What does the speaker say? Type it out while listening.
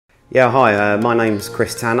Yeah, hi, my name's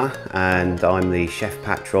Chris Tanner and I'm the Chef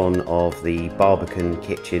Patron of the Barbican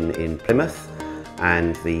Kitchen in Plymouth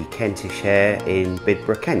and the Kentish Hare in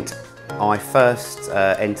Bidborough, Kent. I first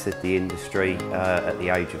entered the industry at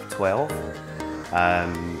the age of 12.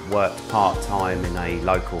 Worked part-time in a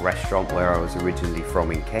local restaurant where I was originally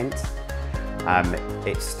from in Kent.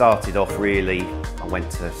 It started off really, I went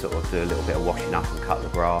to sort of do a little bit of washing up and cut the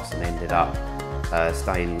grass and ended up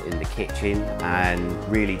staying in the kitchen and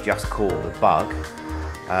really just caught the bug.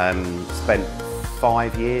 Spent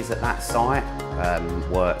 5 years at that site,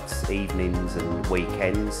 worked evenings and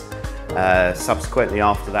weekends. Subsequently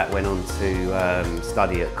after that went on to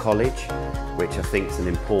study at college, which I think is an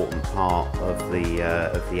important part of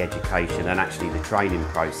the education and actually the training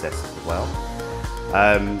process as well.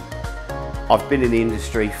 I've been in the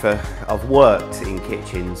industry I've worked in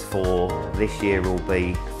kitchens for, this year will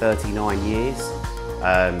be 39 years.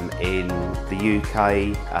 In the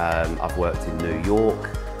UK, I've worked in New York,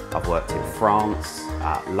 I've worked in France,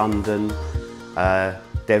 London,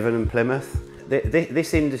 Devon and Plymouth.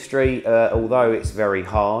 This industry, although it's very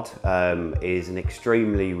hard, is an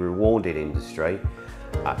extremely rewarding industry.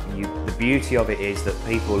 The beauty of it is that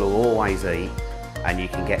people will always eat and you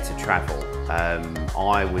can get to travel.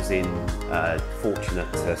 I was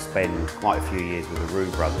fortunate to spend quite a few years with the Roux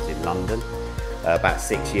Brothers in London, about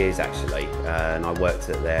 6 years actually, and I worked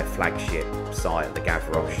at their flagship site at the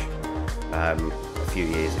Gavroche a few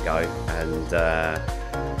years ago, and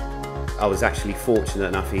I was actually fortunate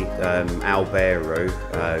enough, Albert Roux,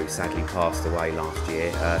 who sadly passed away last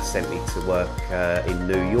year, sent me to work in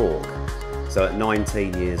New York. So at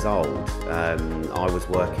 19 years old, I was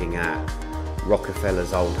working at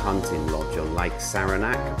Rockefeller's old hunting lodge on Lake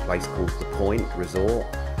Saranac, a place called The Point Resort,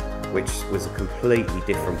 which was a completely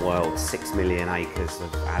different world, 6 million acres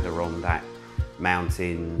of Adirondack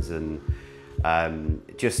mountains and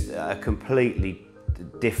just a completely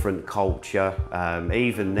different culture.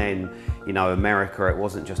 Even then, you know, America, it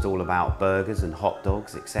wasn't just all about burgers and hot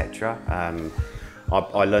dogs, etc.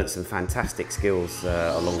 I learned some fantastic skills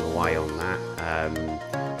along the way on that,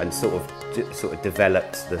 and sort of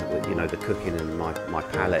developed the cooking and my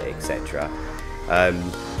palate, etc.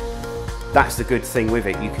 That's the good thing with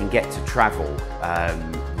it. You can get to travel,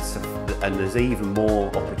 and there's even more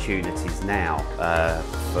opportunities now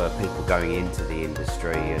for people going into the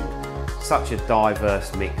industry, and such a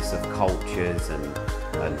diverse mix of cultures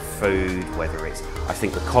and food, whether it's, I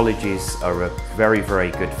think the colleges are a very,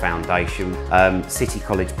 very good foundation. City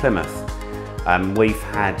College Plymouth, we've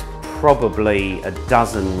had probably a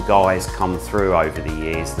dozen guys come through over the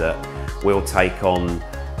years that will take on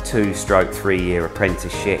 2-3 year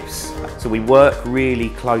apprenticeships. So we work really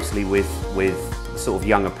closely with sort of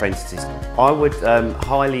young apprentices. I would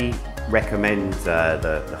highly recommend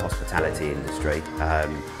the hospitality industry,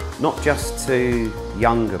 not just to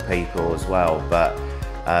younger people as well, but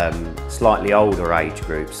slightly older age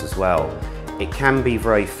groups as well. It can be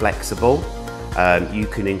very flexible. You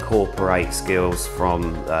can incorporate skills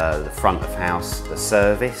from the front of house, the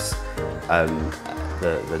service,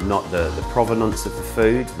 the provenance of the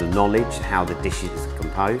food, the knowledge, how the dishes are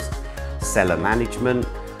composed, cellar management,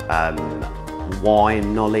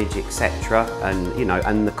 wine knowledge, etc.,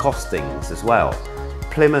 and the costings as well.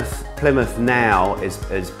 Plymouth now has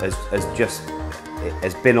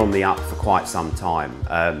been on the up for quite some time.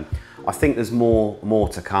 I think there's more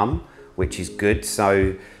to come, which is good.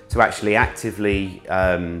 So to actually actively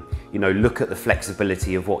look at the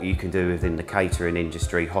flexibility of what you can do within the catering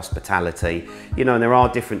industry, hospitality, and there are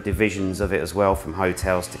different divisions of it as well, from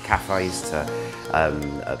hotels to cafes to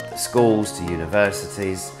schools to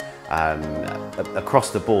universities, across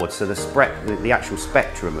the board. So the actual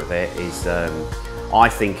spectrum of it is, I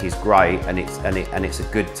think, is great, and it's a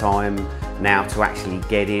good time now to actually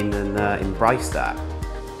get in and embrace that.